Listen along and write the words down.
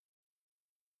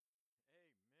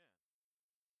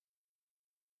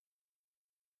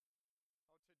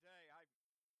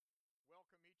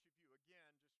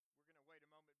again. We're going to wait a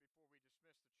moment before we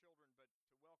dismiss the children, but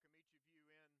to welcome each of you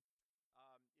in.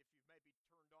 If you've maybe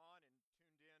turned on and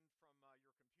tuned in from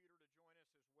your computer to join us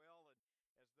as well, and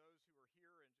as those who are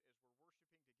here and as we're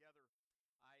worshiping together,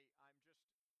 I'm just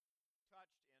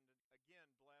touched and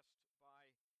again blessed by,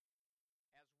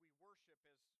 as we worship,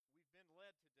 as we've been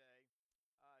led today,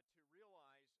 to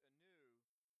realize anew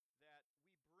that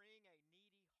we bring a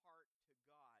needy heart to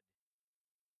God.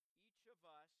 Each of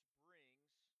us brings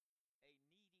a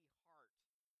needy heart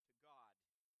to God.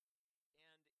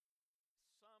 And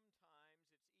sometimes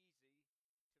it's easy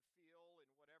to feel, in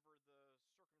whatever the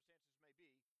circumstances may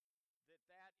be,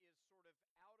 that is sort of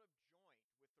out of joint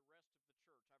with the rest of the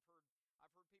church. I've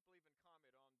heard people even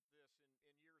comment on this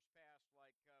in years past,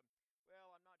 like,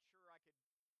 well, I'm not sure that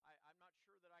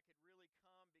I could really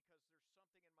come because there's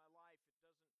something in my life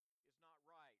is not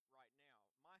right now.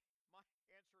 My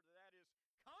answer to that is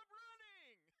come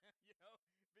running,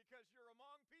 because you're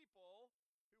among people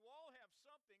who all have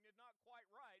something that's not quite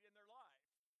right in their life.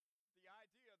 The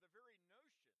idea, the very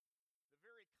notion, the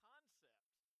very concept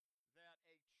that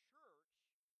a church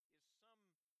is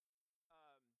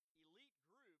some elite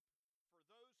group for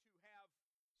those who have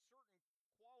certain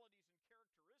qualities and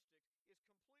characteristics is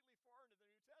completely foreign to the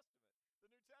New Testament. The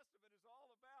New Testament is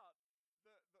all about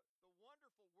the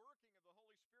wonderful working of the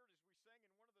Holy Spirit, as we sang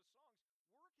in one of the songs,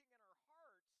 working in our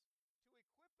hearts to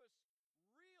equip us.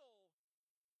 Real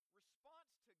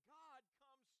response to God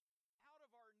comes out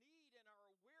of our need and our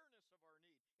awareness of our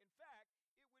need. In fact, it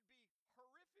would be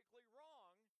horrifically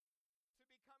wrong to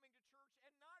be coming to church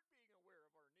and not being aware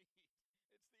of our need.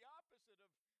 It's the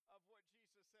opposite of what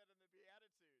Jesus said in the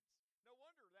Beatitudes. No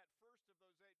wonder that first of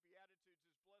those 8 Beatitudes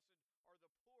is, blessed are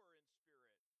the poor in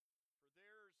spirit, for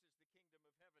theirs is the kingdom of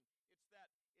heaven. It's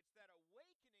that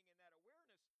awakening and that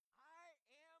awareness. I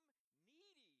am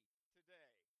needy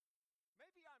today.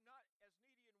 Maybe I'm not as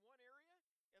needy in one area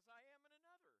as I am in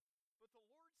another, but the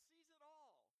Lord sees it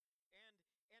all. And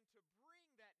to bring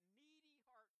that needy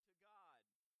heart to God,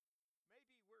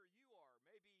 maybe where you are,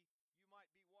 maybe you might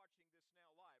be watching this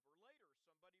now live, or later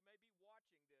somebody may be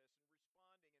watching this and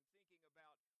responding and thinking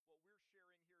about what we're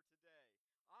sharing here today.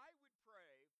 I would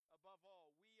pray, above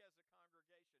all, we as a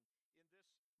congregation in this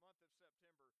month of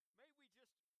September, may we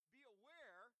just be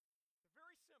aware,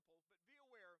 very simple, but be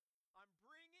aware, I'm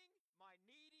bringing my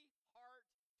needy heart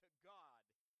to God,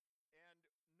 and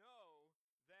know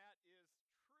that is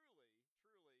truly,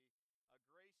 truly a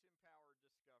grace-empowered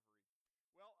discovery.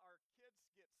 Well, our kids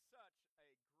get such a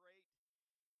great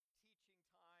teaching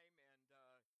time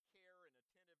and care and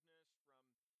attentiveness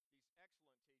from these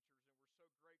excellent teachers, and we're so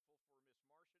grateful for Miss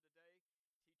Marcia today,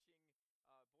 teaching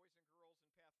boys and girls and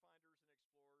Pathfinders and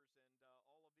Explorers, and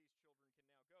all of these children can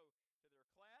now go to their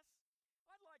class.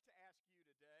 I'd like to ask you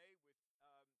today, with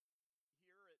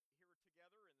here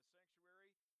together in the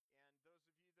sanctuary, and those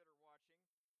of you that are watching,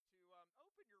 to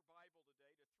open your Bible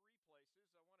today to 3 places.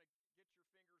 I want to get your fingers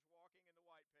walking in the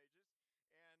white pages.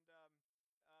 And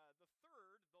the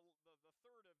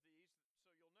third of these,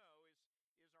 so you'll know,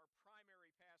 is our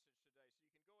primary passage today. So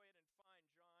you can go ahead and find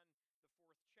John, the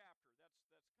 4th chapter. That's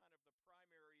kind of the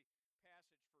primary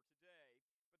passage for today.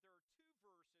 But there are 2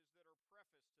 verses that are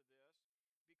preface to this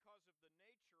because of the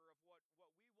nature of what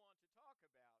we want to talk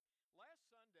about. Last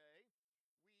Sunday,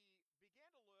 we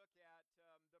began to look at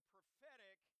the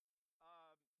prophetic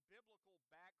biblical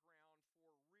background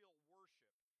for real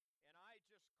worship. And I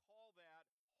just call that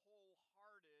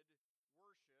wholehearted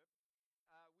worship.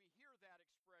 We hear that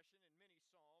expression in many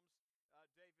Psalms.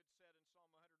 David said in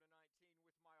Psalm 119,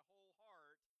 with my whole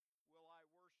heart will I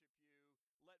worship you.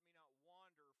 Let me not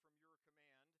wander from your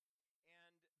command.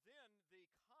 And then the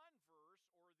converse,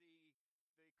 or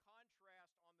the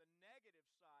contrast on the negative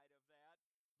side of that,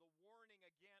 the warning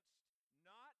against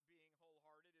not being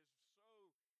wholehearted,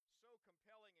 is so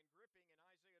compelling and gripping in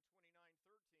Isaiah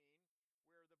 29:13,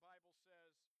 where the Bible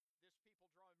says, this people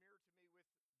draw near to me with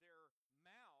their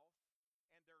mouth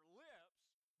and their lips,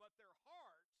 but their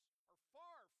hearts are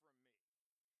far from me.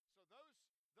 So those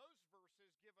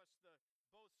verses give us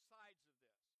both sides of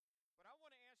this. But I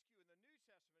want to ask you in the New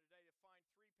Testament today to find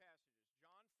 3 passages.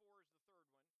 John 4 is the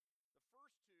third one. The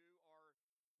first 2 are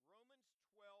Romans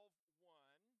 12:1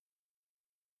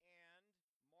 and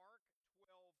Mark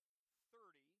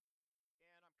 12:30.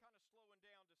 And I'm kind of slowing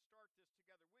down to start this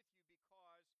together with you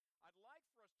because I'd like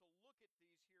for us to look at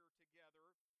these here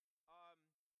together, to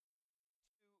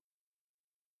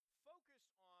focus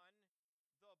on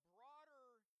the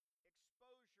broader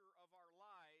exposure of our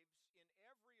lives in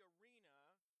every arena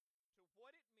to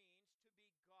what it means to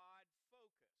be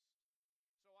God-focused.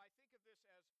 So I think of this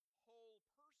as whole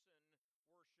person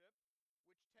worship,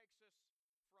 which takes us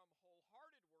from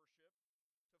wholehearted worship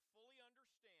to fully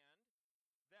understand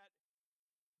that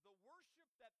the worship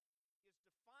that is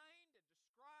defined and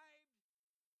described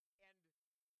and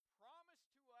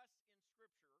promised to us in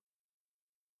Scripture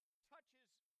touches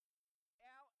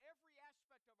every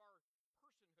aspect of our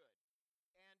personhood.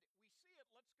 And we see it.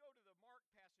 Let's go to the Mark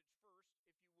passage first,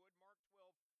 if you would, Mark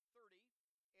 12:30,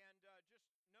 and just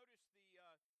notice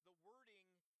the wording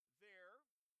there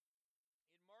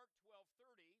in Mark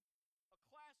 12:30, a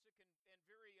classic and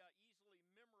very easily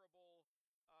memorable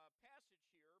passage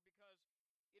here, because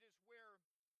it is where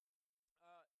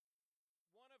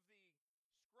one of the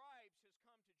scribes has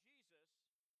come to Jesus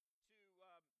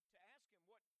to ask him,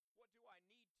 what do I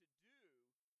need to do,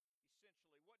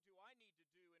 essentially? What do I need to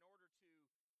do in order to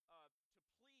please God?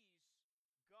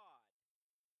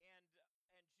 And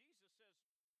Jesus says,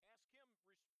 ask him,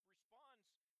 responds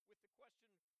with the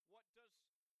question, what does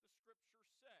the Scripture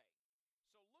say?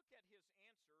 So look at his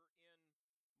answer in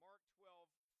Mark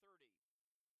 12:30.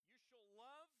 You shall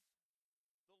love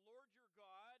the Lord your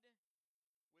God with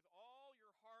all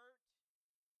your heart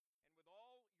and with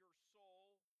all your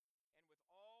soul and with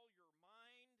all your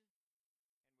mind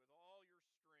and with all your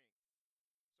strength.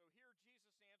 So here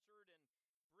Jesus answered and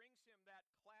brings him that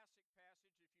classic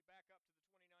passage. If you back up to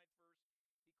the 29th verse,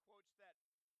 he quotes that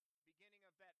beginning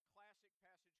of that classic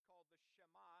passage called the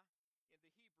Shema in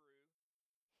the Hebrew.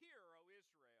 Hear, O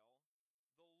Israel,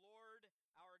 the Lord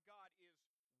our God is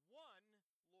one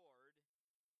Lord.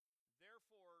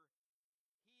 Therefore,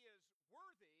 he is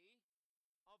worthy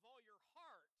of all your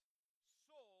heart,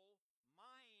 soul,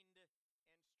 mind, and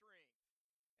strength.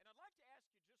 And I'd like to ask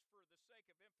you, just for the sake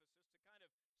of emphasis, to kind of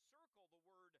circle the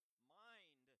word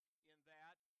mind in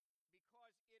that,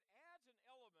 because it adds an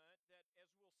element that, as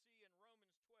we'll see in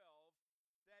Romans 12,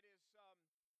 that is so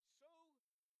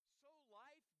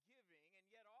life-giving and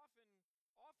yet often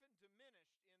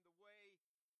diminished in the way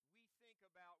we think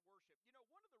about worship. You know,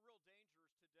 one of the real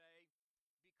dangers today,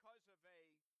 because of a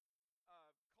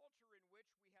culture in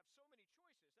which we have so many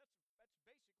choices, that's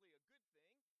basically a good thing.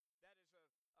 That is a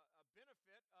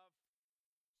benefit of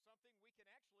something we can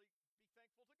actually be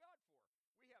thankful to God for.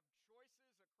 We have choices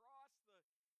across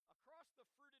the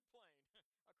fruited plain,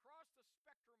 across the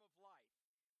spectrum of life.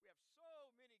 We have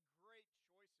so many great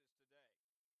choices today.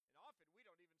 And often we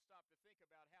don't even stop to think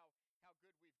about how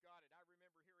good we've got it. I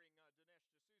remember hearing Dinesh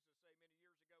D'Souza say many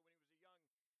years ago, when he was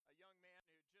a young man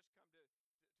who had just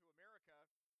come to America,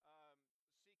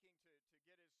 seeking to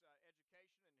get his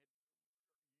education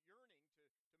and had yearning to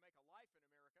make a life in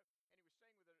America, and he was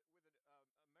staying with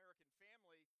an American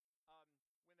family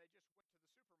when they just went to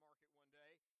the supermarket one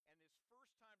day, and his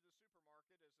first time to the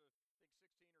supermarket as I think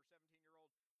 16 or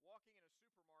 17-year-old, walking in a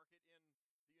supermarket in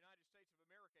the United States of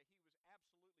America, he was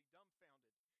absolutely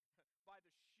dumbfounded by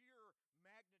the sheer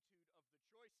magnitude of the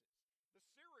choices. The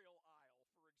cereal aisle,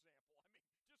 for example. I mean,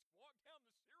 just walk down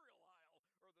the cereal aisle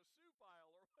or the soup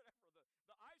aisle or whatever,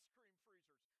 the ice cream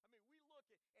freezers. I mean, we look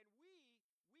at, and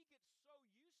we get so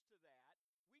used to that.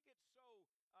 We get so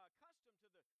accustomed to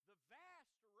the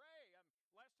vast array.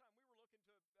 Last time we were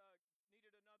looking to,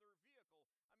 needed another vehicle.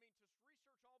 I mean, to research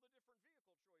all the different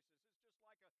vehicle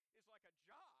choices is just like a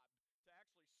job to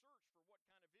actually search for what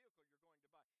kind of vehicle you're going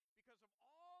to buy because of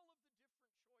all of the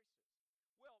different choices.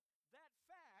 Well, that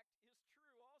fact is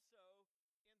true also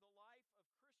in the life of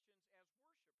Christians as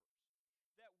worshipers,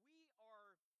 that we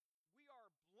are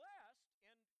blessed,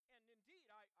 and indeed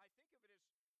I think of it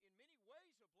as in many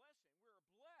ways a blessing. We're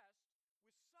blessed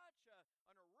with such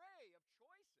an array of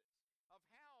choices of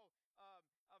how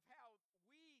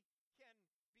we can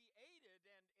be aided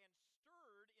and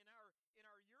stirred in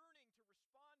our yearning to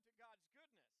respond to God's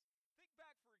goodness. Think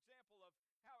back, for example, of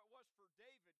how it was for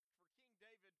David, for King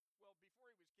David. Well,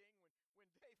 before he was king, when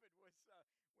David was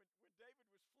when David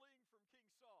was fleeing from King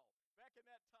Saul, back in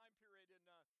that time period in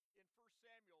 1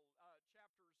 Samuel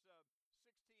chapters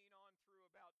 16 on through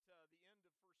about the end of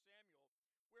 1 Samuel,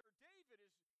 where David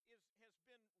has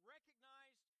been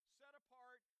recognized, set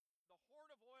apart. The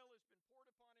horn of oil has been poured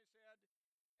upon his head,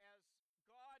 as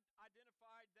God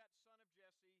identified that son of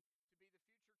Jesse to be the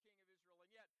future king of Israel.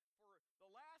 And yet, for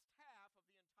the last half of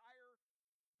the entire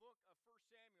book of 1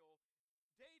 Samuel,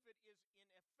 David is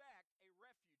in effect a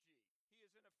refugee. He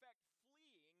is in effect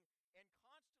fleeing and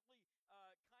constantly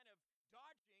kind of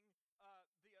dodging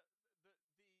the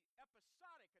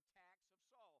episodic attacks of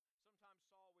Saul. Sometimes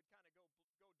Saul would kind of go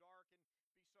dark and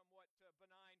be somewhat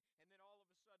benign, and then all of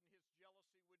a sudden his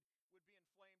jealousy would be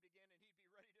inflamed again, and he'd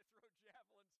be ready to throw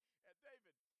javelins at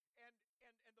David. And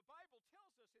the Bible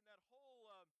tells us in that whole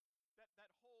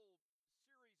that whole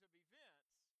series of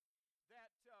events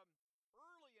that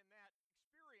early in that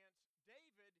experience,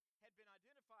 David had been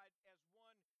identified identified as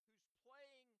one whose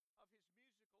playing of his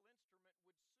musical instrument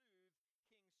would soothe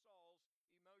King Saul's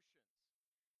emotions.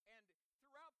 And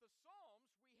throughout the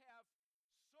Psalms, we have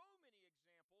so many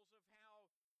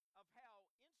examples of how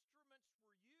instruments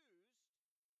were used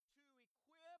to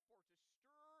equip or to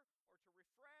stir or to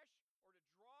refresh or to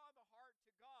draw the heart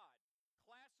to God.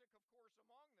 Classic, of course,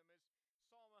 among them is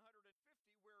Psalm 150,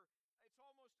 where it's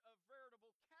almost a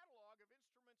veritable catalog of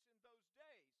instruments in those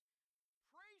days.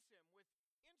 Praise him with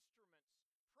instruments.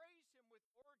 Praise him with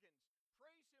organs.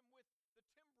 Praise him with the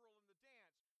timbrel and the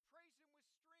dance. Praise him with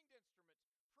stringed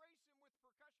instruments. Praise him with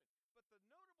percussion. But the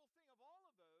notable thing of all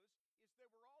of those is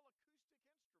they were all acoustic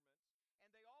instruments,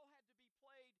 and they all had to be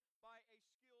played by a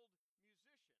skilled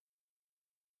musician.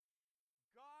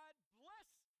 God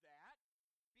blessed that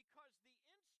because the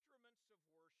instruments of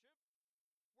worship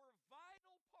were a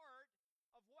vital part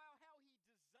of how he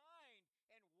designed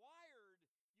and wired,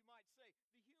 you might say,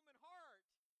 the human heart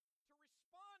to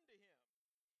respond to him.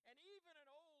 And even an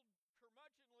old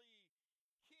curmudgeonly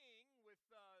king with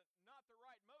not the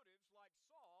right motives like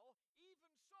Saul, even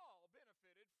Saul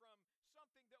benefited from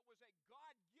something that was a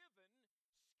God-given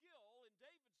skill in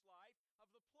David's life of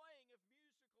the playing of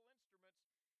musical instruments.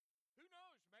 Who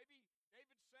knows, maybe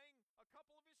David sang a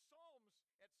couple of his psalms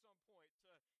at some point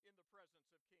in the presence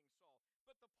of King Saul.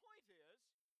 But the point is,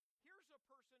 here's a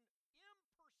person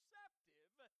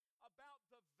imperceptive about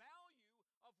the value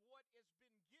of what has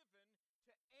been given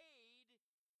to aid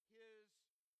his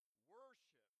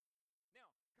worship. Now,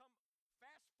 come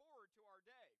fast forward to our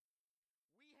day.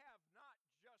 We have not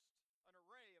just an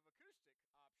array of acoustic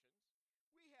options.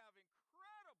 We have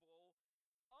incredible,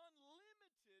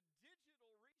 unlimited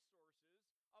digital resources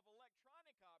of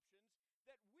electronic options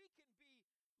that we can be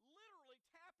literally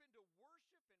tap into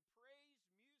worship and praise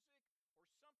music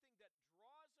or something that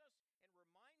draws us and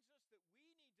reminds us that we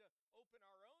need to open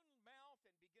our own mouth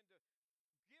and begin to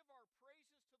give our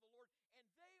praises to the Lord, and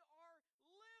they are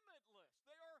limitless.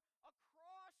 They are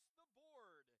across the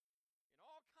board in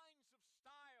all kinds of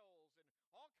styles and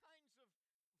all kinds of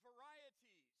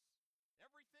varieties.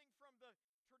 Everything from the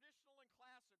traditional and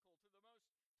classical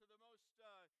to the most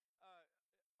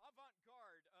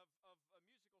avant-garde of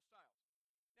musical styles.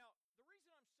 Now, the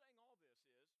reason I'm saying all this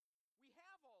is we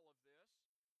have all of this,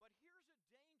 but here's a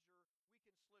danger we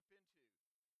can slip into.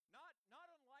 Not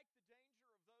unlike the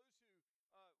danger of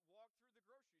those who walk through the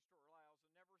grocery store aisles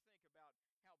and never think about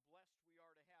how blessed we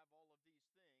are to have all of these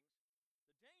things.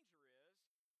 The danger is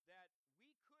that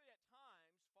we could at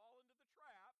times fall into the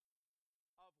trap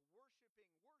of worshiping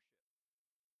worship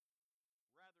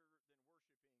rather than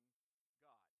worshiping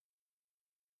God.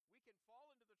 We can fall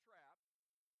into the trap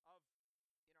of,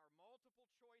 in our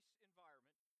multiple choice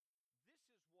environment,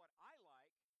 this is what I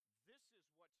like, this is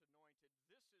what's anointed,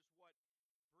 this is what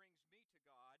brings me to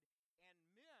God, and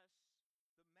miss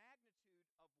the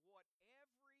magnitude of what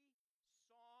every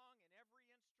song and every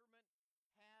instrument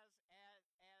has as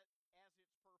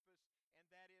its purpose, and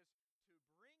that is to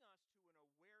bring us to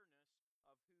an awareness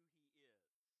of who he is.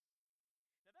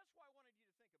 Now that's why I wanted you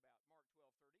to think about Mark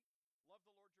 12:30. Love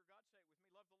the Lord your God, say it with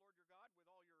me, love the Lord your God with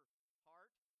all your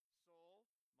heart, soul,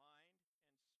 mind,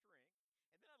 and strength.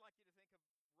 And then I'd like you to think of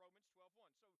Romans 12:1.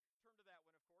 So turn to that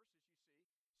one, of course, as you see.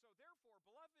 So therefore,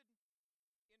 beloved,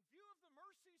 in view of the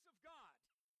mercies of God,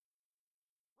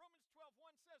 Romans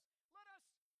 12:1 says, let us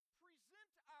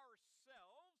present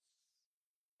ourselves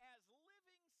as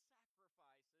living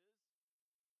sacrifices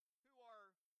who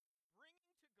are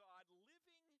bringing to God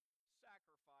living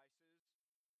sacrifices,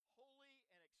 holy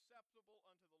and acceptable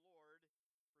unto the Lord,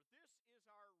 for this is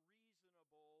our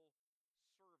reasonable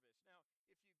service. Now,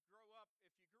 if you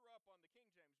grew up on the King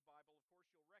James Bible, of course,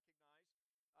 you'll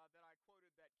recognize that I quoted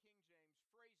that King James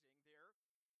phrasing there.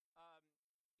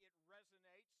 It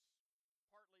resonates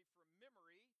partly from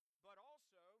memory, but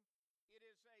also it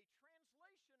is a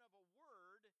translation of a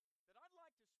word that I'd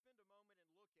like to spend a moment and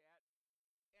look at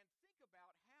and think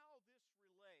about how this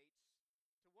relates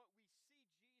to what we see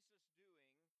Jesus doing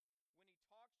when he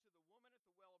talks to the woman at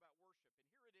the well about worship. And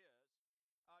here it is.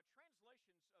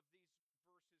 Translations of these verses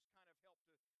kind of help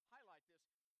to highlight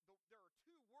this. There are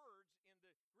two words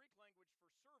in the Greek language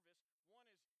for service. One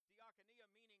is diakonia,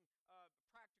 meaning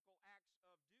practical acts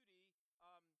of duty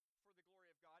for the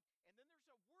glory of God. And then there's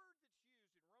a word that's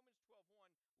used in Romans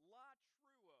 12:1,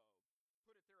 latruo.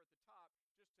 Put it there at the top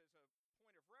just as a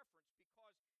point of reference,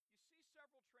 because you see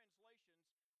several translations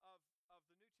of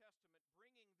the New Testament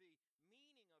bringing the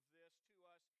meaning of this to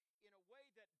us in a way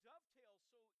that dovetails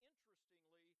so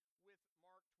interestingly with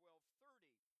Mark 12:30.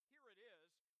 Here it is.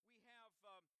 We have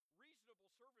reasonable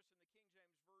service in the King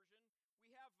James Version.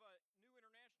 We have a New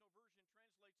International Version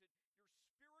translates it, your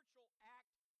spiritual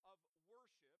act of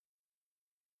worship.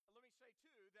 Let me say,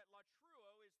 too, that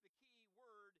latruo is the key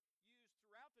word used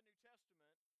throughout the New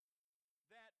Testament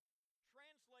that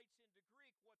translates into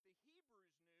Greek what the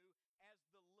Hebrews knew as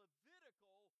the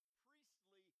Levitical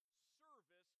priestly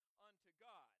service unto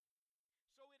God.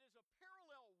 So it is a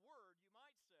parallel word, you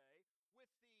might say,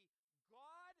 with the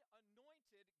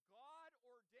God-anointed,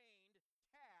 God-ordained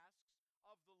tasks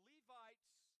of the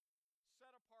Levites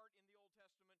set apart in the Old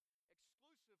Testament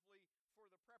exclusively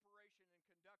for the preparation and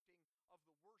conducting of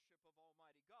the worship of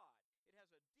Almighty God. It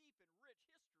has a deep and rich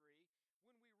history.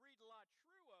 When we read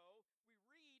latruo, we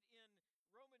read in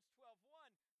Romans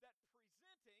 12:1 that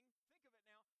presenting, think of it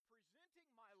now, presenting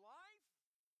my life,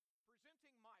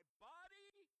 presenting my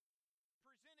body,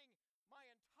 presenting my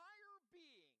entire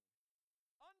being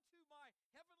unto my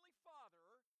Heavenly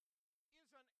Father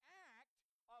is an act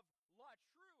of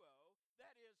latruo.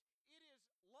 That is, it is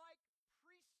like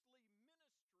priestly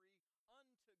ministry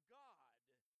unto God.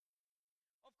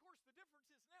 Of course, the difference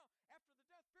is now, after the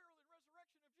death, burial, and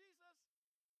resurrection of Jesus,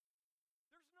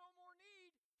 there's no more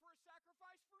need for a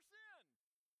sacrifice for sin.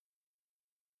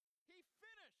 He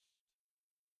finished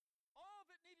all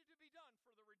that needed to be done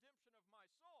for the redemption of my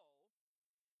soul.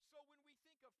 So when we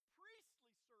think of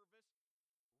priestly service,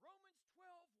 Romans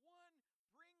 12:1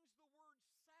 brings the word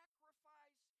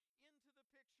sacrifice into the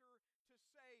picture to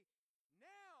say,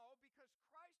 now, because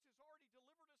Christ has already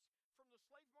delivered us from the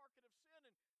slave market of sin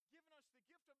and given us the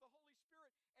gift of the Holy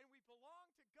Spirit, and we belong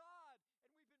to God,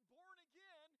 and we've been born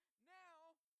again,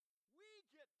 now we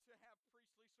get to have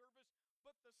priestly service,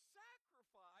 but the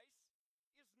sacrifice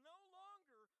is no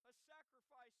longer a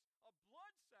sacrifice, a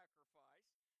blood sacrifice.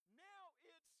 Now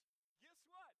it's, guess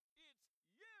what? It's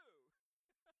you.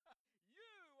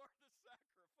 You are the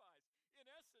sacrifice. In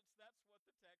essence, that's what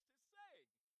the text is saying.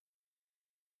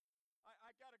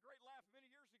 I got a great laugh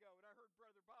many years ago when I heard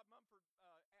Brother Bob Mumford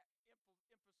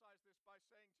emphasize this by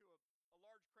saying to a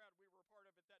large crowd we were a part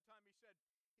of at that time, he said,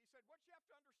 what you have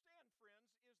to understand, friends,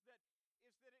 is that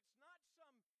it's not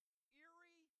some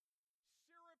eerie,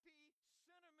 syrupy,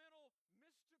 sentimental,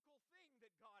 mystical thing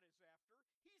that God is after.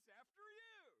 He's after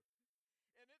you.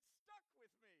 And it stuck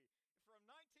with me from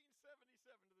 1977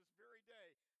 to this very day.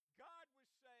 God was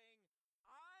saying,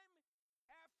 I'm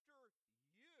after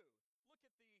you. Look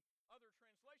at the other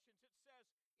translations. It says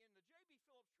in the J.B.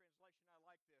 Phillips translation, I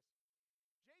like this.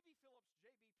 J.B. Phillips,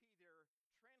 JBP there,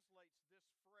 translates this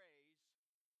phrase,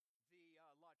 the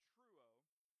latruo,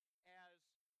 as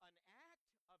an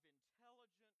act of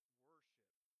intelligent worship.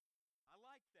 I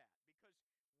like that because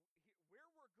where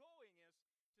we're going is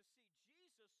to see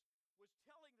Jesus was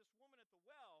telling this woman at the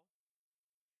well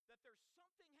that there's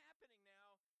something happening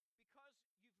now because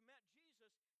you've met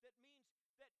Jesus that means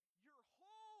that your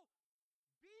whole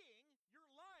being, your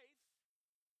life,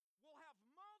 will have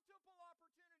multiple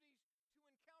opportunities to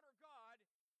encounter God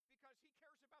because He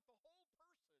cares about the whole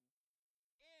person.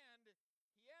 And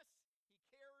yes, He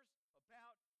cares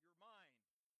about your mind.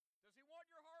 Does He want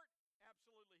your heart?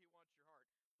 Absolutely, He wants your heart.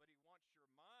 But He wants your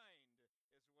mind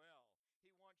as well. He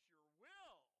wants your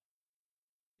will.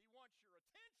 He wants your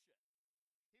attention.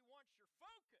 He wants your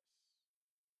focus.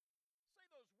 Say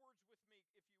those words with me,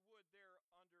 if you would, there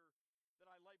under that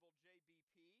I labeled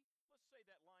JBP. Let's say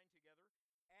that line together.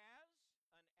 As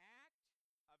an act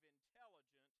of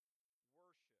intelligent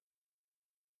worship.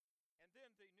 And then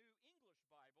the New English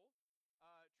Bible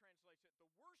translates it, the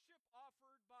worship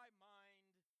offered by mind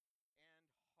and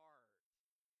heart.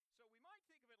 So we might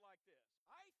think of it like this.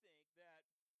 I think that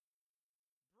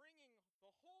bringing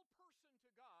the whole person to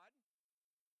God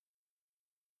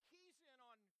keys in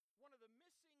on one of the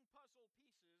missing puzzle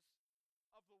pieces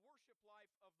of the worship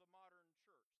life of the modern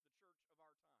church, the church of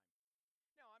our time.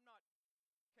 Now, I'm not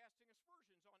casting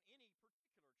aspersions on any particular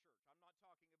church. I'm not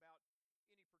talking about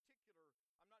any particular,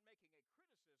 I'm not making a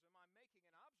criticism, I'm making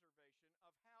an observation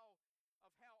of how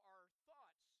our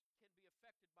thoughts can be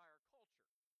affected by our culture.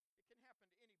 It can happen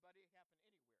to anybody, it can happen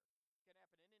anywhere. It can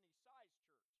happen in any size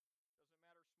church.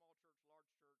 Doesn't matter, small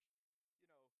church,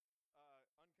 large church,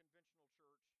 unconventional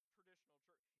church, traditional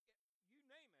church. You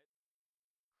name it,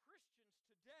 Christians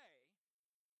today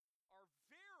are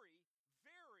very,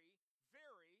 very,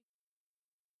 very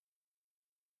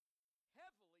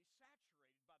heavily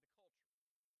saturated by the culture.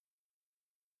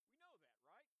 We know that,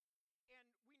 right? And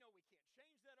we know we can't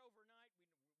change that overnight.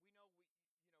 We know one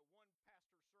pastor's sermon's not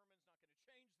going to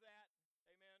change that.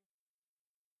 Amen.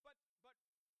 But what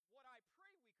I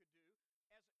pray we could do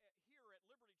as here at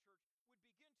Liberty Church would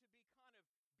begin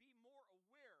to be more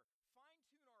aware,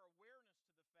 fine-tune our awareness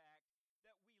to the fact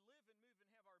that we live and move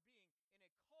and have our being in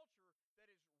a culture that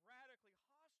is radically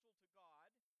hostile to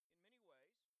God in many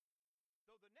ways.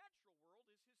 Though the natural world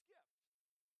is his gift.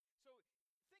 So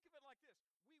think of it like this.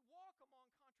 We walk among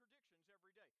contradictions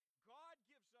every day. God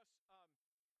gives us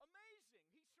amazing.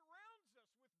 He surrounds us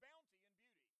with bounty and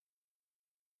beauty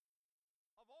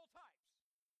of all types.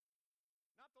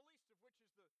 Not the least of which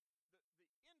is the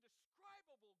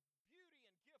indescribable beauty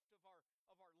and gift of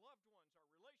our loved ones, our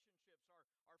relationships,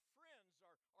 our friends,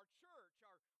 our church,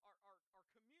 our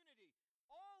community,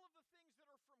 all of the things that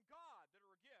are from God that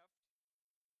are a gift.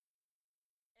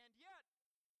 And yet,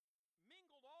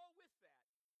 mingled all with that,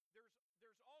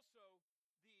 there's also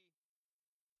the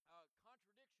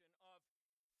contradiction of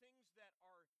things that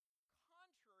are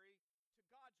contrary to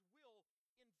God's will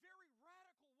in very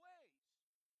radical ways.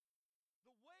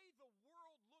 The way the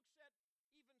world looks at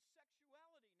even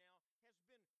sexuality now has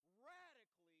been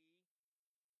radically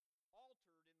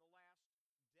altered in the last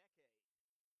decade.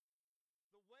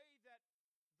 The way that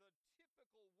the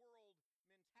typical world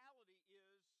mentality is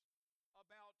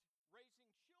about raising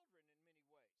children in many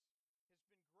ways has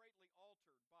been greatly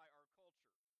altered by our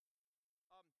culture.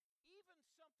 Even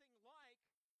something like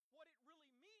what it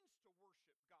really means to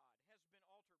worship God has been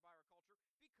altered by our culture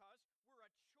because we're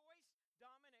a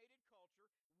choice-dominated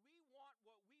culture. We want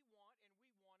what we want, and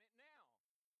we want it now.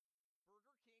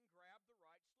 Burger King grabbed the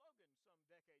right slogan some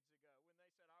decades ago when they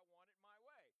said, "I want it my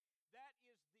way." That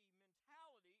is the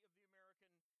mentality of the American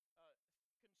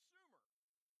consumer.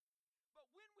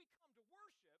 But when we come to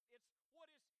worship,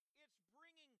 it's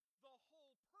bringing the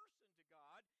whole person to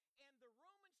God, and the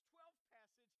Romans 12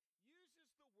 passage uses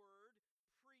the word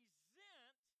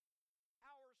present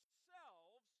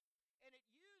ourselves, and it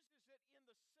uses it in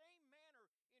the same manner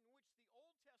in which the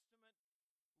Old Testament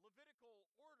Levitical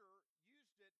order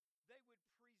used it. They would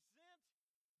present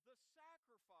the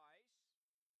sacrifice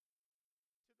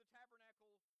to the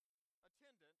tabernacle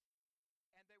attendant,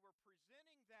 and they were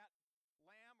presenting that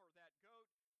lamb or that goat,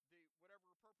 the whatever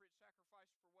appropriate sacrifice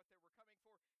for what they were coming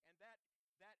for, and that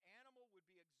animal would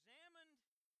be examined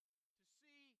to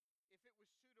see if it was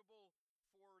suitable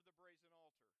for the brazen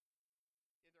altar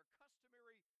in their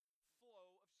customary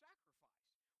flow of sacrifice.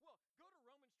 Well, go to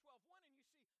Romans 12:1 and you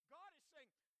see God is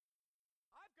saying,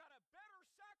 I've got a better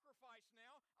sacrifice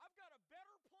now. I've got a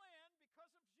better plan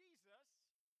because of Jesus.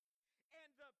 And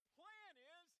the plan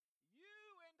is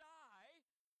you and I,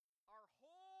 our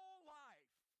whole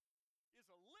life is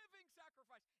a living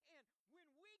sacrifice. And when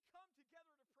we come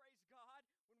together to praise God,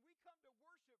 when we come to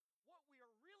worship, what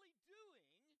we're really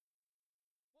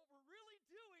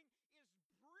doing is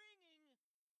bringing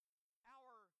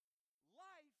our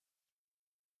life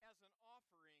as an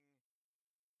offering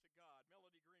to God.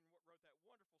 Melody Green wrote that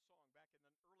wonderful song back in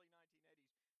the early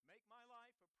 1980s. Make my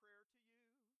life a prayer to you.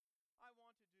 I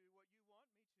want to do what you want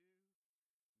me to.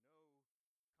 No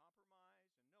compromise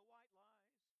and no white lies.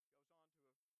 Goes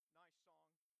on to a nice song.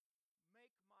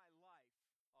 Make my life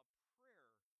a prayer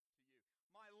to you.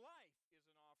 My life is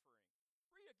an offering.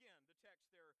 Read again the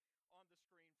text there on the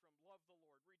screen from Love the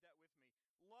Lord. Read that with me.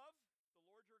 Love the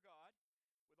Lord your God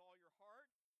with all your heart,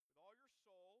 with all your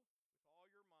soul, with all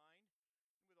your mind,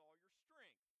 and with all your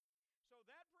strength. So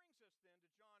that brings us then to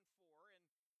John 4, and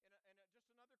just another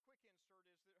quick insert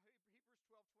is that Hebrews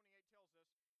 12:28 tells us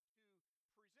to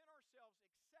present ourselves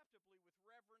acceptably with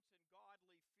reverence and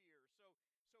godly fear.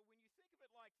 So when you think of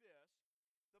it like this,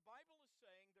 the Bible is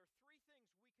saying there are three things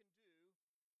we can do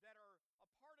that are a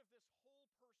part of this whole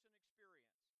person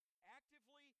experience.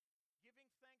 Actively giving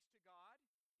thanks to God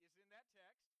is in that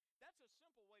text. That's a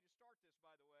simple way to start this,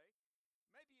 by the way.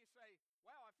 Maybe you say,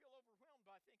 wow, I feel overwhelmed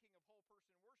by thinking of whole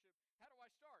person worship. How do I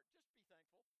start? Just be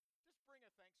thankful. Just bring a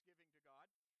thanksgiving to God.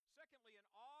 Secondly, an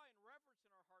awe and reverence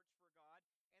in our hearts for God.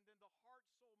 And then the heart,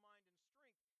 soul, mind, and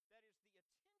strength. That is the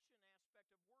attention aspect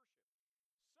of worship.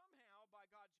 Somehow, by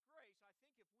God's grace, I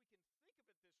think if we can think of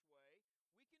it this way,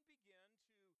 we can begin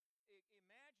to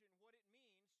imagine what it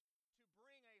means to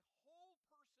bring a whole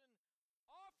person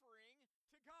offering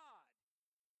to God.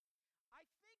 I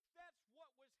think that's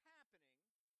what was happening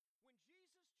when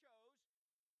Jesus chose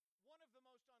one of the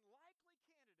most unlikely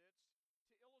candidates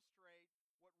to illustrate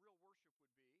what real worship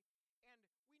would be. And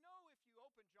we know if you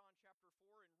open John chapter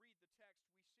 4 and read the text,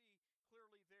 we see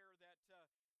clearly there that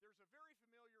there's a very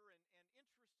familiar and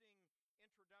interesting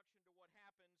introduction to what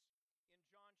happens in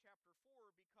John chapter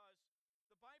 4, because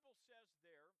the Bible says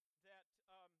there that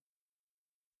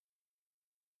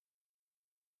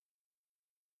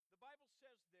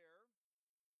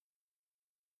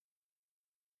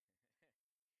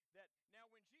that now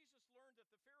when Jesus learned that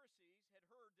the Pharisees had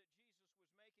heard that Jesus was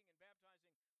making and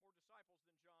baptizing more disciples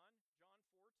than John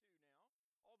 4:2 now,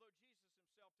 although Jesus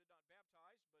himself did not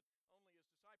baptize, but only his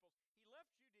disciples, he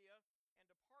left Judea and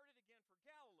departed again for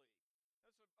Galilee.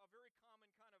 That's a very common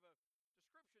kind of a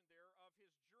description there of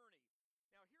his journey.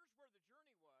 Now, here's where the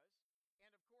journey was.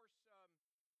 And of course,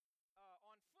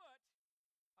 on foot,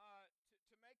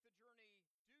 to make the journey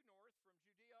due north from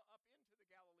Judea up into the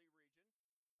Galilee region,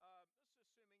 this is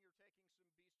assuming you're taking some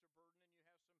beast of burden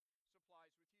and you have some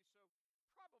supplies with you. So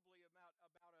probably about a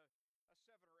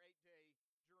 7 or 8 day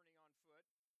journey on foot.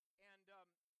 And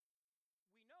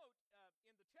we note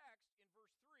in the text in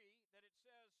verse 3 that it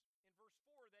says in verse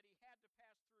 4 that he had to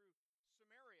pass through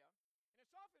Samaria. And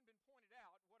it's often been pointed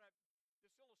out,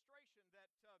 this illustration, that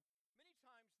many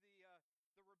times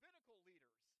the rabbinical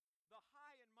leaders, the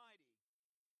high and mighty,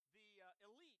 the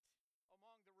elite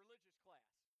among the religious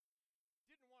class,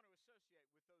 didn't want to associate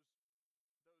with those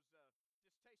distasteful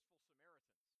Samaritans.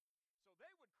 So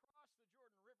they would cross the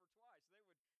Jordan River twice.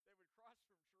 They would cross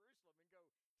from Jerusalem and go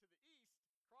to the east,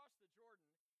 cross the Jordan,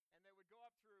 and they would go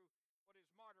up through what is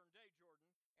modern-day Jordan,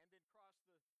 and then cross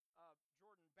the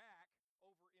Jordan back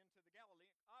over into the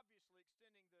Galilee, obviously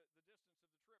extending the distance of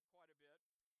the trip quite a bit.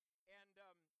 And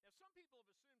now some people have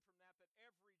assumed from that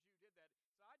every Jew did that.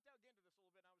 So I dug into this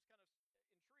a little bit, and I was kind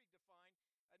of intrigued to find an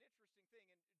interesting thing. And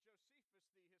Josephus,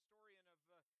 the historian of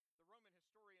the Roman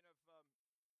historian of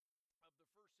the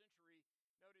first century,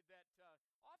 noted that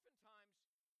oftentimes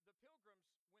the pilgrims,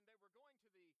 when they were going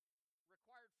to the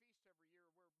required feast every year,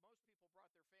 where most people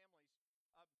brought their families,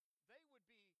 they would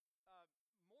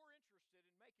be more interested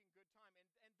in making good time,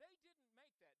 and they didn't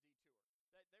make that detour.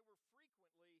 That they were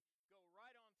frequently go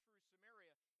right on through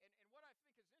Samaria. And what I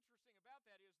think is interesting about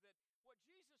that is that what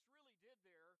Jesus really did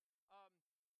there was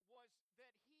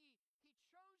that he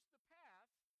chose the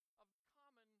path of the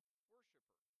common worshiper.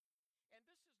 And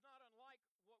this is not unlike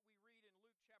what we read in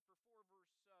Luke chapter 4, verse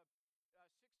 16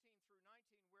 through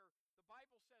 19, where the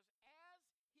Bible says, as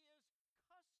his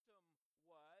custom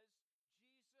was,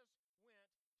 Jesus went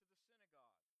to the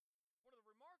synagogue. One of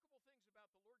the remarkable things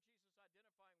about the Lord Jesus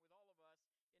identifying with all of us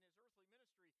in his earthly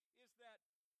ministry is that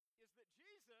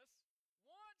Jesus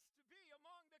wants to be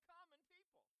among the common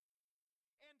people.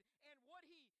 And what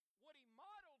he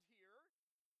modeled here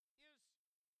is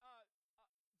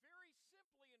very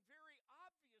simply and very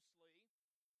obviously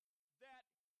that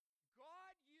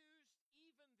God used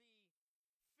even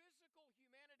the physical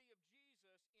humanity of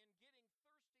Jesus in getting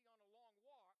thirsty on a long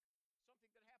walk,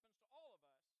 something that happens to all of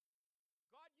us.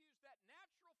 God used that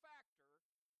natural factor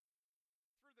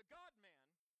through the God-man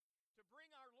to bring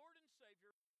our Lord and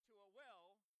Savior to a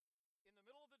well in the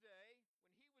middle of the day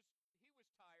when he was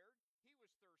tired, he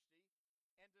was thirsty,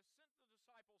 and to send the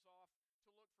disciples off to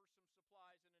look for some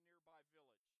supplies in a nearby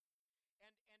village.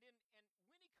 And when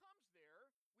he comes there,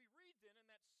 we read then in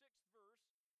that 6th verse,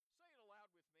 say it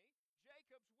aloud with me,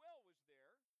 Jacob's well was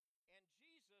there, and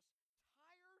Jesus,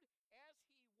 tired as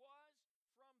he was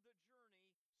from the journey,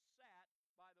 sat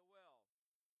by the well.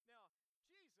 Now,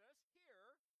 Jesus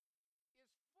here is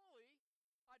fully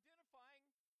identifying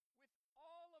with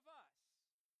all of us.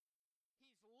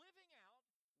 He's living out,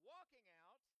 walking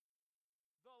out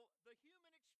the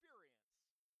human experience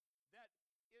that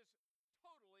is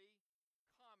totally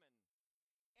common.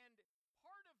 And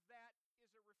part of that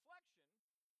is a reflection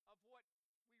of what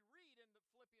we read in the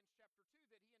Philippians chapter 2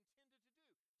 that he intended to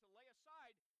do, to lay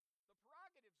aside the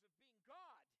prerogatives of being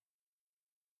God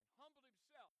and humbled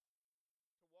himself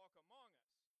to walk among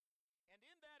us. And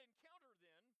in that encounter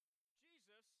then,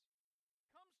 Jesus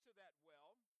comes to that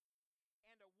well,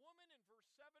 and a woman in verse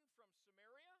 7 from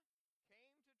Samaria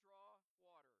came to draw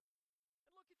water.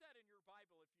 And look at that in your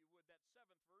Bible, if you would, that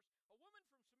 7th verse. A woman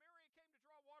from Samaria came to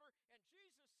draw water, and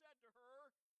Jesus said to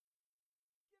her,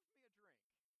 "Give me a drink."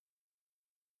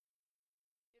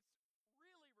 It's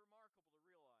really remarkable to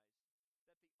realize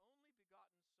that the only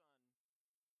begotten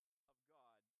Son of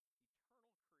God,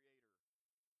 eternal Creator,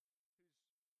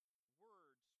 whose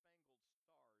word spangled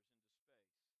stars into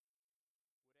space,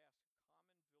 would ask a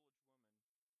common village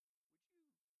woman, "Would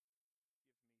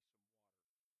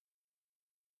you give me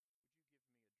some water?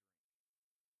 Would you give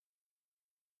me a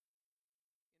drink?"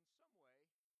 In some way,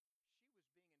 she was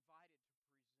being invited to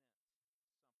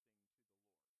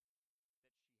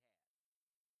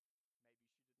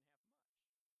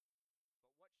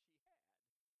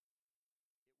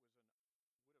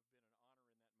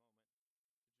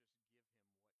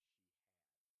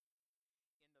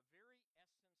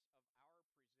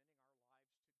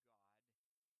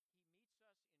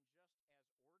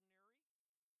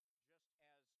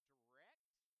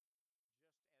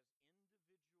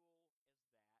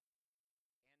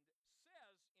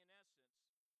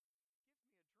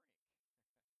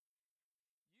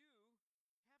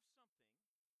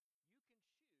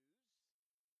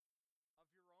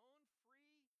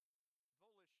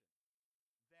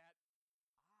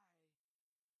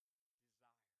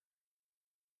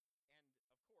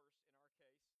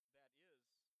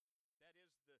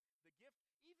the gift,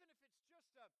 even if it's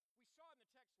just we saw in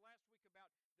the text last week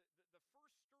about the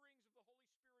first stirrings of the Holy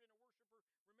Spirit in a worshiper.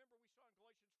 Remember, we saw in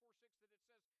Galatians 4:6 that it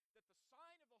says that the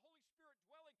sign of the Holy Spirit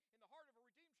dwelling in the heart of a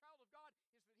redeemed child of God is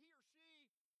that he or she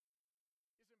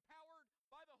is empowered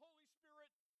by the Holy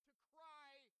Spirit to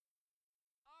cry,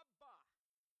 Abba,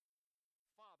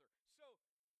 Father. So,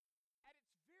 at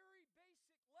its very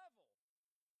basic level,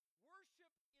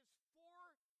 worship is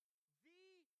for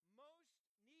the most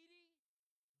needy,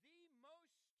 the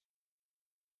most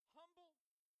humble,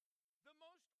 the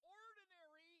most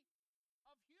ordinary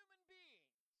of human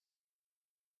beings.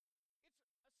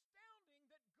 It's astounding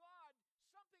that God,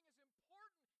 something as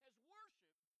important as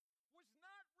worship, was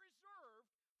not reserved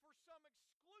for some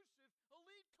exclusive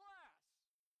elite class.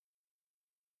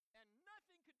 And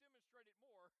nothing could demonstrate it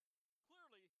more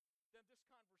clearly than this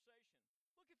conversation.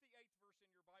 Look at the 8th verse in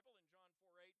your Bible in John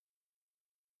 4:8.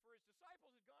 For his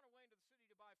disciples had gone away into the city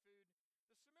to buy food.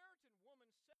 The Samaritan woman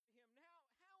said to him, Now,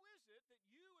 how is it that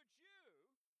you, a Jew,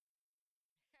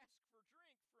 ask for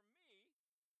drink from me,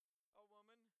 a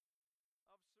woman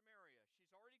of Samaria?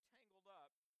 She's already tangled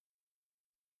up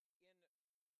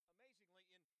amazingly,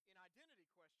 in identity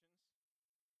questions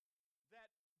that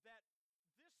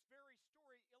this very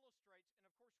story illustrates. And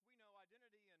of course, we know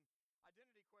identity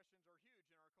questions are huge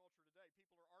in our culture today.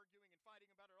 People are arguing and fighting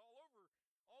about it all over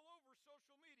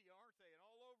social media, aren't they? And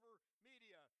all over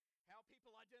media, how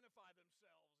people identify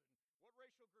themselves and what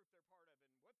racial group they're part of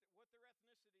and what their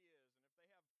ethnicity is, and if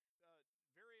they have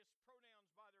various pronouns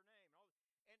by their name.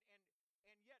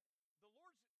 And yet, the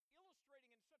Lord's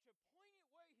illustrating in such a poignant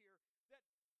way here that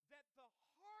the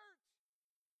heart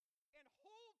and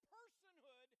whole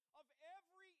personhood of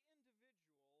every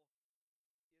individual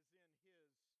is in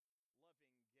his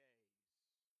loving gaze.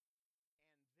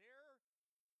 And their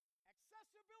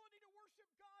accessibility to worship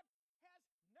God has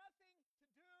nothing to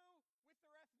do with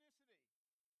their ethnicity,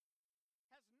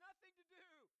 has nothing to do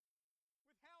with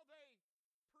how they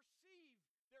perceive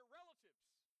their relatives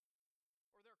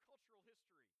or their cultural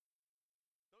history.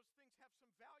 Those things have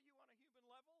some value on a human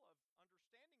level of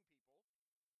understanding people,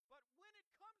 but when it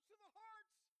comes to the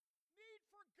heart's need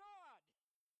for God,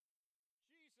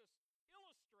 Jesus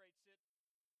illustrates it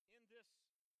in this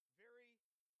very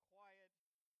quiet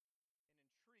and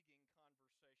intriguing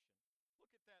conversation.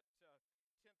 Look at that 10th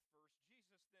verse.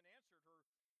 Jesus then answered her,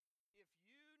 If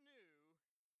you knew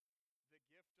the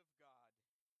gift of God.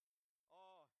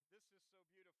 Oh, this is so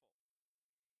beautiful.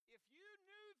 If you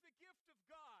knew the gift of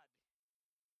God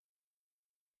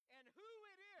and who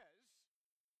it is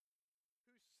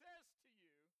who says to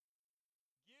you,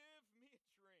 Give me a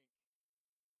drink,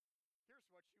 here's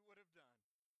what you would have done.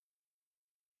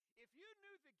 If you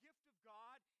knew the gift of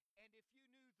God and if you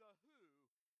knew the who,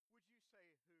 would you say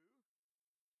who?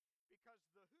 Because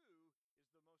the who is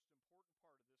the most important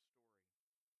part of this story.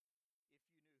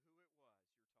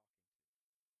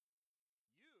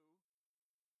 If you knew who it was you're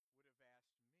talking to, you would have asked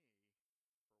me for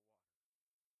water.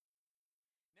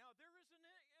 Now, there is a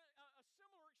similar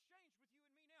exchange with you and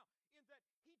me now, in that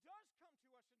he does come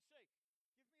to us and say, Give me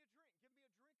a drink. Give me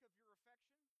a drink of your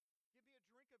affection. Give me a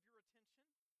drink of your attention.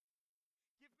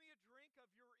 Give me a drink of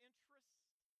your interest.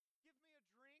 Give me a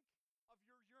drink of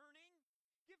your yearning.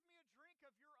 Give me a drink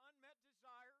of your unmet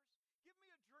desires. Give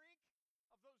me a drink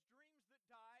of those dreams that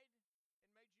died and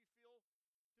made you feel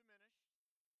diminished.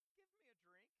 Give me a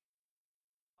drink of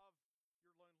your loneliness. Give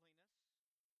me a drink of your aching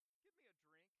heart. Give me a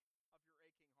drink of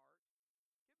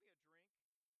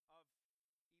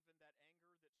even that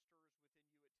anger that stirs within you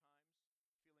at times,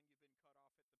 feeling you've been cut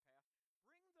off at the path.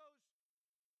 Bring those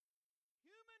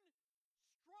human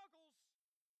struggles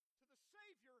to the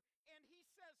Savior, and he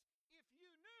says, if you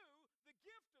knew the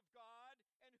gift of God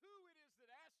and who it is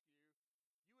that asks you,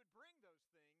 you would bring those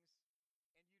things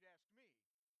and you'd ask me to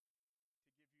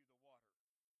give you the water.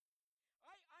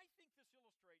 I think this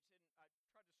illustrates, and I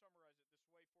tried to summarize it this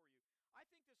way for you, I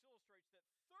think this illustrates that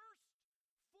thirst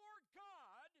for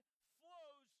God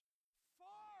flows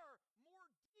far more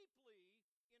deeply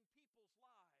in people's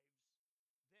lives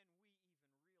than we even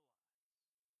realize.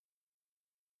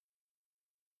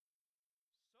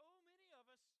 So many of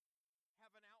us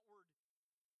have an outward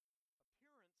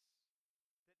appearance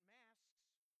that masks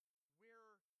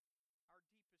where our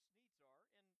deepest needs are.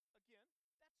 And again,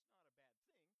 that's not a bad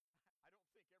thing. I don't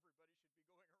think everybody should be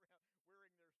going around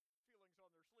wearing their feelings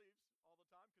on their sleeves all the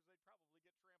time, because they'd probably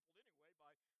get trampled anyway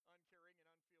by uncaring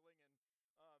and unfeeling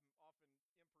and often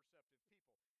imperceptive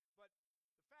people. But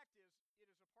the fact is, it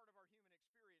is a part of our human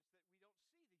experience that we don't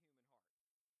see the human heart.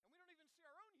 And we don't even see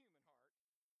our own human heart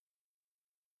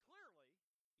clearly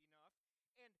enough.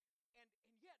 And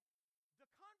yet, the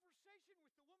conversation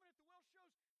with the woman at the well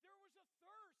shows There was a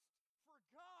thirst for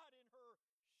God in her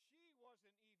she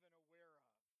wasn't even aware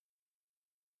of.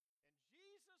 And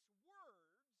Jesus' words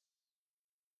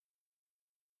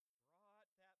brought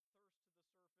that thirst to the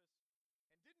surface.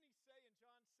 And didn't he say in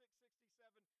John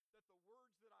 6:67 that the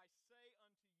words that I say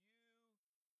unto you,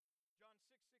 John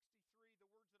 6:63, the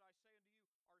words that I say unto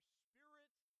you are spirit and they are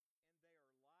life.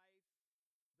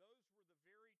 Those were the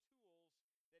very tools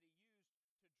that he used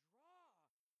to draw her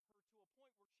to a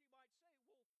point where she might say,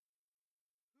 well,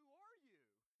 who are you?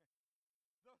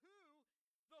 The who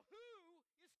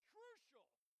is crucial.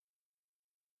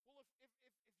 Well, if you're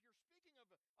speaking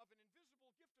of an invisible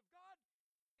gift of God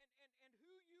and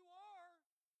who you are,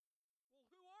 well,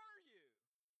 who are you?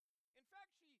 In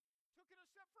fact, she took it a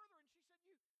step further and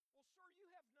she said, well, sir, you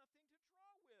have nothing to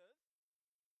draw with,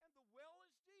 and the well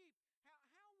is deep.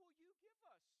 How will you give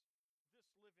us this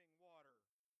living water?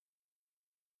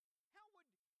 How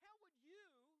would you,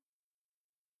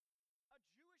 a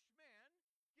Jewish man,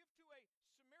 give to a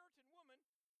Samaritan woman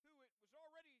who it was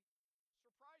already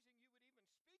surprising you would even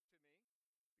speak to me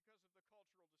because of the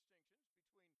cultural distinctions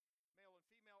between male and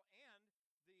female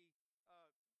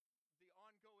and the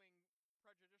ongoing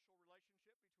prejudicial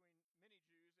relationship between many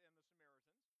Jews and the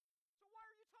Samaritans? So why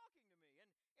are you talking to me?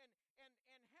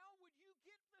 And how would you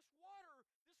get this water?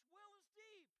 This well is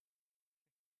deep.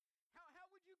 How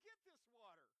would you get this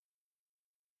water?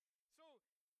 So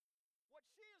what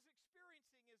she is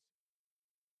experiencing is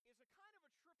a kind of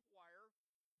a tripwire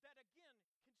that, again,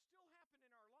 can still happen in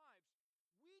our lives.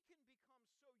 We can become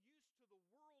so used to the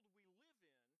world we live in,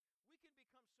 we can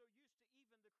become so used to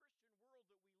even the Christian world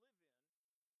that we live in,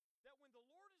 that when the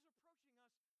Lord is approaching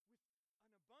us with an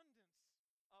abundance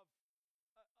of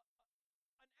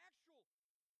an actual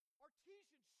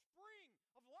artesian spring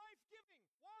of life-giving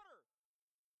water,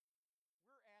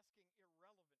 we're asking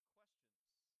irrelevant questions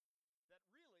that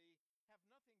really have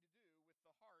nothing to do with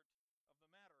the heart of the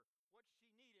matter. What she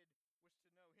needed was to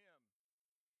know him.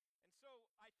 And so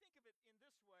I think of it in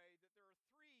this way, that there are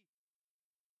three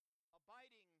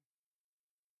abiding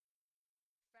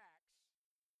facts that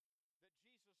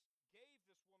Jesus gave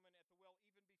this woman at the well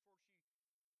even before she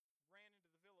ran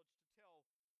into the village to tell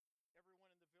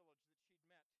everyone in the village that she'd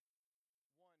met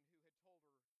one who had told her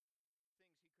things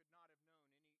he could not have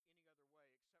known any other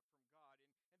way except from God.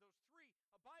 And those three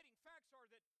abiding facts are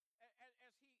that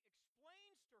as he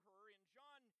explains to her in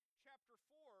John chapter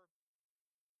 4,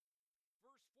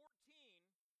 verse 14,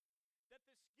 that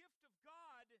this gift of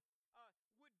God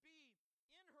would be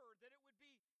in her, that it would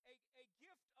be a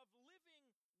gift of living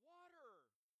water.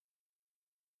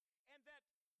 And that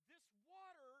this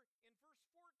water, in verse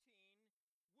 14,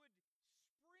 would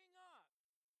spring up.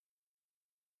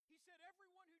 He said,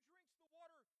 everyone who drinks the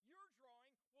water you're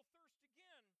drawing will thirst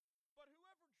again, but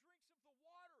whoever drinks of the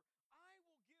water I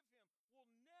will give him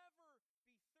will never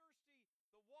be thirsty.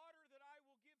 The water that I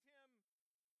will give him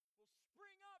will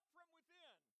spring up from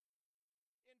within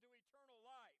into eternal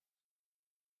life.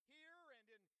 Here and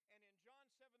in John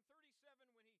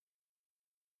 7:37, when he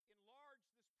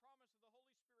enlarged this promise of the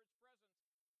Holy Spirit's presence,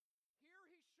 here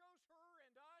he shows her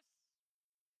and us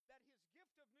that his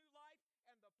gift of new life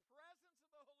and the presence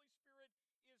of the Holy Spirit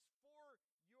is for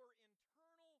your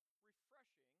internal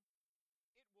refreshing.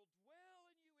 It will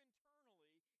dwell in you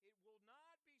internally. It will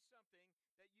not be something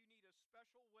that you need a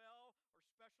special well or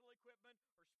special equipment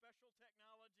or special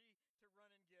technology to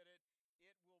run and get it.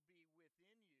 It will be within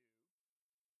you.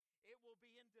 It will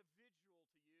be individual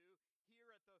to you.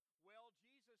 Here at the well,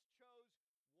 Jesus chose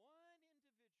one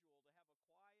individual to have a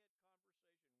quiet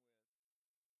conversation with,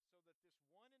 so that this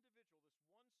one individual, this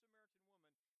one Samaritan woman,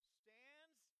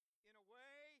 stands in a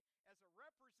way as a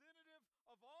representative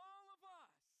of all of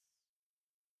us.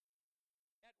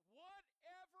 At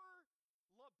whatever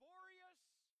laborious,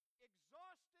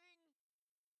 exhausting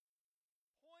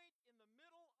point in the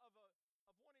middle of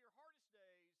one of your hardest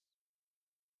days,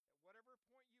 at whatever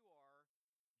point you are,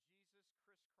 Jesus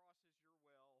crisscrosses your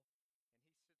well, and he sits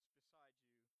beside you,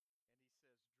 and he says,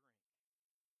 drink.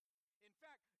 In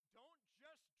fact, don't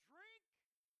just drink,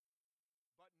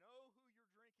 but know who you're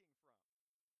drinking from.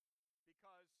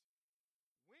 Because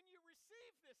when you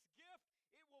receive this gift,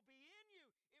 it will be in you.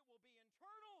 It will be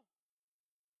internal.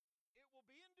 It will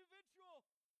be individual.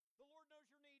 The Lord knows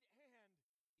your need, and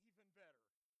even better,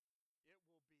 it will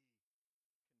be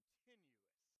continuous.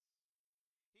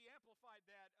 He amplified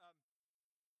that a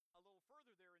little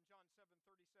further there in John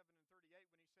 7:37 and 38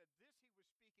 when he said, this he was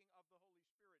speaking of the Holy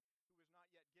Spirit who was not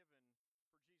yet given for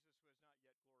Jesus who has not yet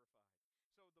glorified.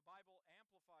 So the Bible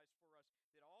amplifies for us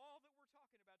that all that we're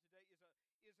talking about today is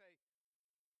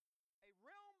a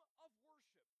realm of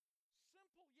worship.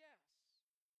 Simple yes.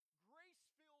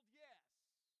 Grace-filled yes.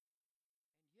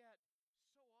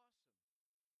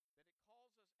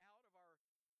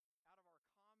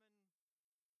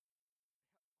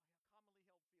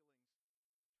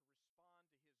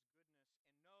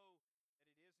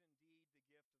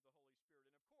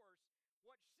 course,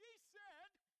 what she said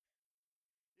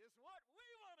is what we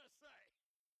want to say.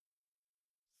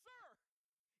 Sir,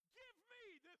 give me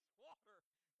this water.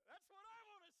 That's what I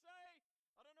want to say.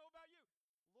 I don't know about you.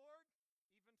 Lord,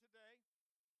 even today,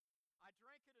 I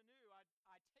drank it anew. I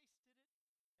tasted it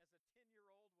as a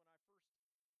 10-year-old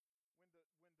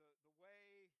when the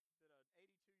way that an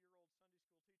 82-year-old Sunday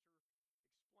school teacher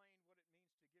explained what it means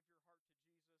to give your heart to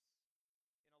Jesus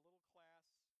in a little class,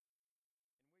 and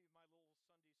we, my little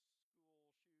Sunday school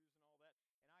shoes and all that,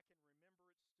 and I can remember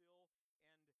it still,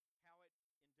 and how it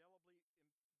indelibly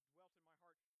dwelt in my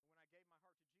heart. And when I gave my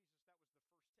heart to Jesus, that was the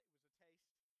first, it was a taste.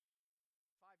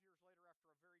 5 years later, after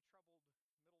a very troubled middle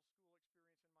school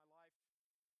experience in my life,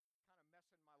 kind of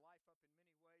messing my life up in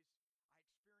many ways, I experienced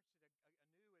it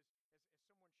anew as someone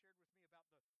shared with me about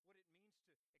what it means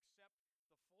to accept the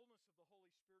fullness of the Holy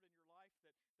Spirit in your life,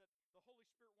 that the Holy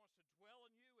Spirit wants to dwell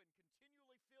in you and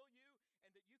continually fill you,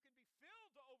 and that you can be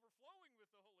filled to overflowing with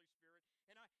the Holy Spirit.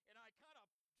 And I kind of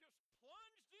just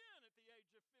plunged in at the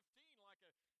age of 15 like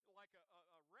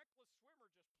a reckless swimmer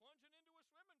just plunging into a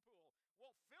swimming pool.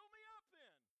 Well, fill me up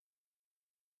then.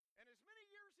 And as many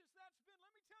years as that's been,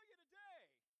 let me tell you today,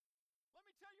 let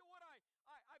me tell you what I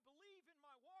believe in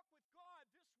my walk with God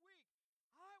this week.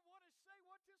 I want to say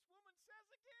what this woman says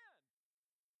again.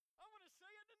 I want to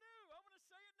say it anew. I want to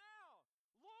say it now.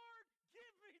 Lord,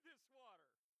 give me this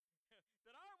water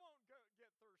that I won't get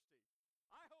thirsty.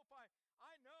 I hope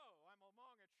I know I'm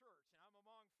among a church and I'm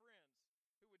among friends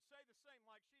who would say the same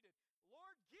like she did.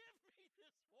 Lord, give me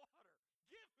this water.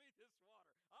 Give me this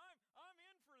water. I'm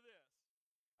in for this.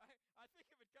 I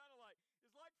think of it kind of like,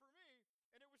 it's like for me,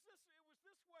 and it was this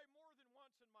way more than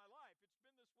once in my life. It's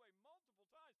been this way multiple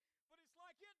times. But it's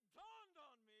like it dawned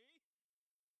on me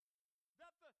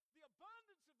that the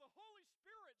abundance of the Holy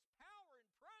Spirit's power and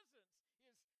presence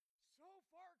is so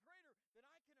far greater than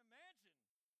I can imagine.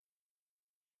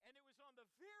 And it was on the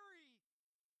very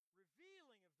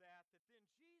revealing of that then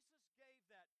Jesus gave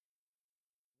that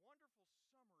wonderful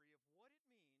summary of what it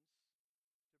means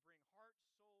to bring heart,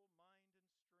 soul, mind, and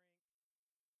strength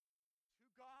to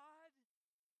God,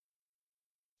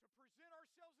 to present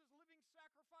ourselves as living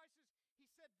sacrifices. He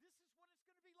said, this is what it's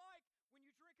going to be like when you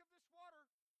drink of this water.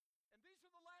 And these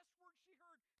are the last words she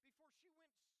heard before she went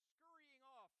scurrying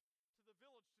off to the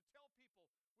village to tell people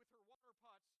with her water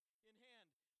pots in hand.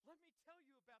 Let me tell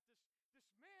you about this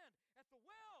man at the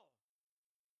well.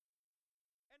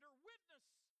 And her witness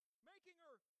making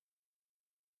her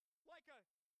like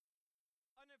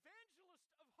an evangelist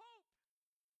of hope.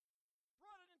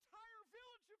 Brought an entire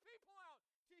village of people out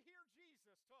to hear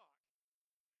Jesus talk.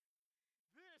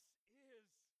 This is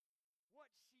what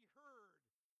she heard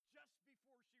just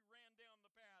before she ran down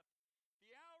the path.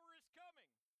 The hour is coming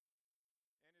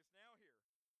and is now here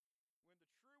when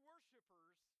the true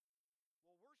worshipers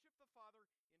will worship the Father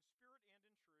in spirit and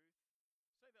in truth.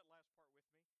 Say that last part with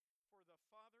me. For the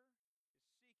Father is seeking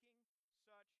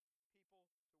such people to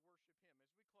worship Him. As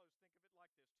we close, think of it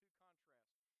like this, two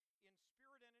contrasts. In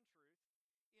spirit and in truth.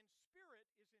 In spirit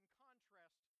is in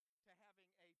contrast to having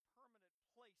a permanent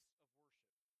place of worship.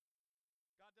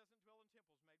 God doesn't dwell in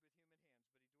temples made with human hands,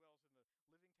 but He dwells in the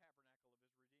living tabernacle of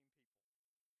His redeemed people.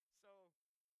 So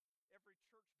every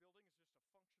church building is just a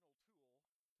functional tool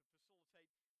to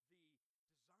facilitate the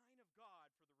design of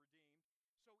God for the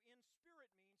redeemed. So in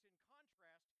spirit means, in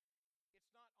contrast, it's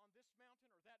not on this mountain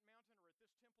or that mountain or at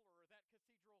this temple or that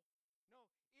cathedral. No,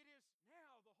 it is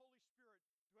now the Holy Spirit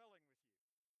dwelling with you.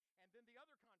 And then the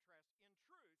other contrast, in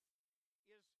truth,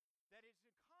 is that it's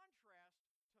in contrast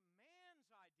to man's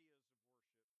ideas of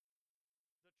worship.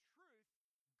 The truth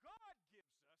God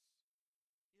gives us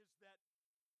is that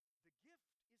the gift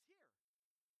is here.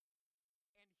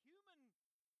 And human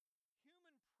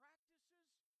practices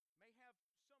may have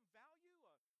some value,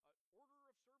 an order of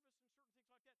service and certain things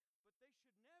like that, but they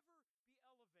should never be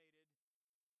elevated.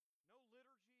 No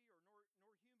liturgy or nor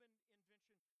human invention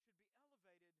should be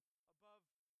elevated above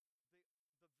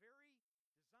the very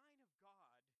design of God,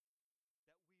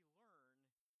 that we learn to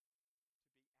be active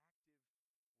worshipers.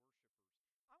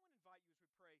 I want to invite you as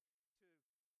we pray to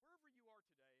wherever you are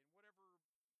today, in whatever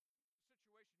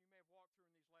situation you may have walked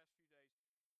through in these last few days.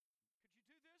 Could you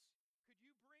do this? Could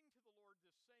you bring to the Lord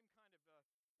this same kind of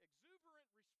exuberant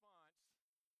response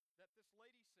that this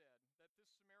lady said, that this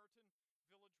Samaritan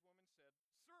village woman said?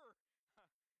 Sir,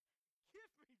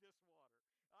 give me this water.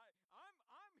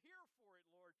 I'm here for it,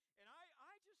 Lord. And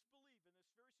I just believe in this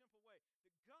very simple way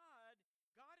that God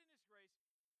in His grace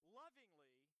lovingly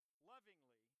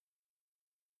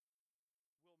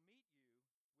will meet you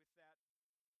with that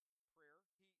prayer.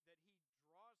 That He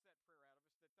draws that prayer out of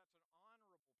us, that's an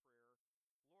honorable prayer.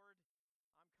 Lord,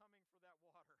 I'm coming for that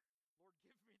water. Lord,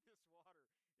 give me this water.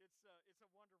 It's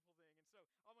a wonderful thing. And so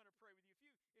I want to pray with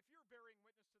you. If you're bearing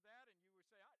witness to that and you would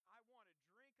say, I want to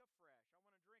drink afresh, I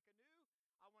want to drink anew,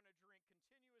 I want to drink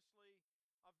continuously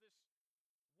of this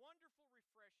wonderful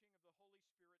refreshing of the Holy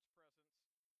Spirit's presence.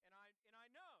 And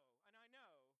I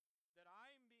know that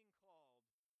I'm being called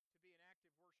to be an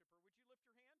active worshiper. Would you lift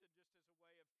your hand and just as a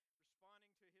way of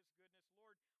responding to his goodness?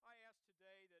 Lord, I ask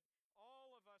today that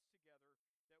all of us together,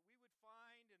 that we would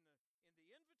find in the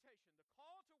invitation, the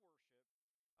call to worship,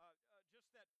 just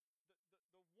that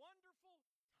the wonderful,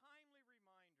 timely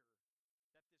reminder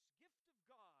that this gift of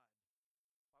God,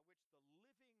 by which the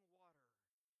living water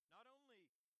not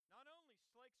only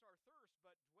slakes our thirst,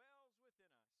 but dwells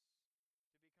within us to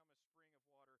become a spring of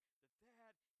water,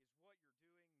 that is what you're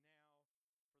doing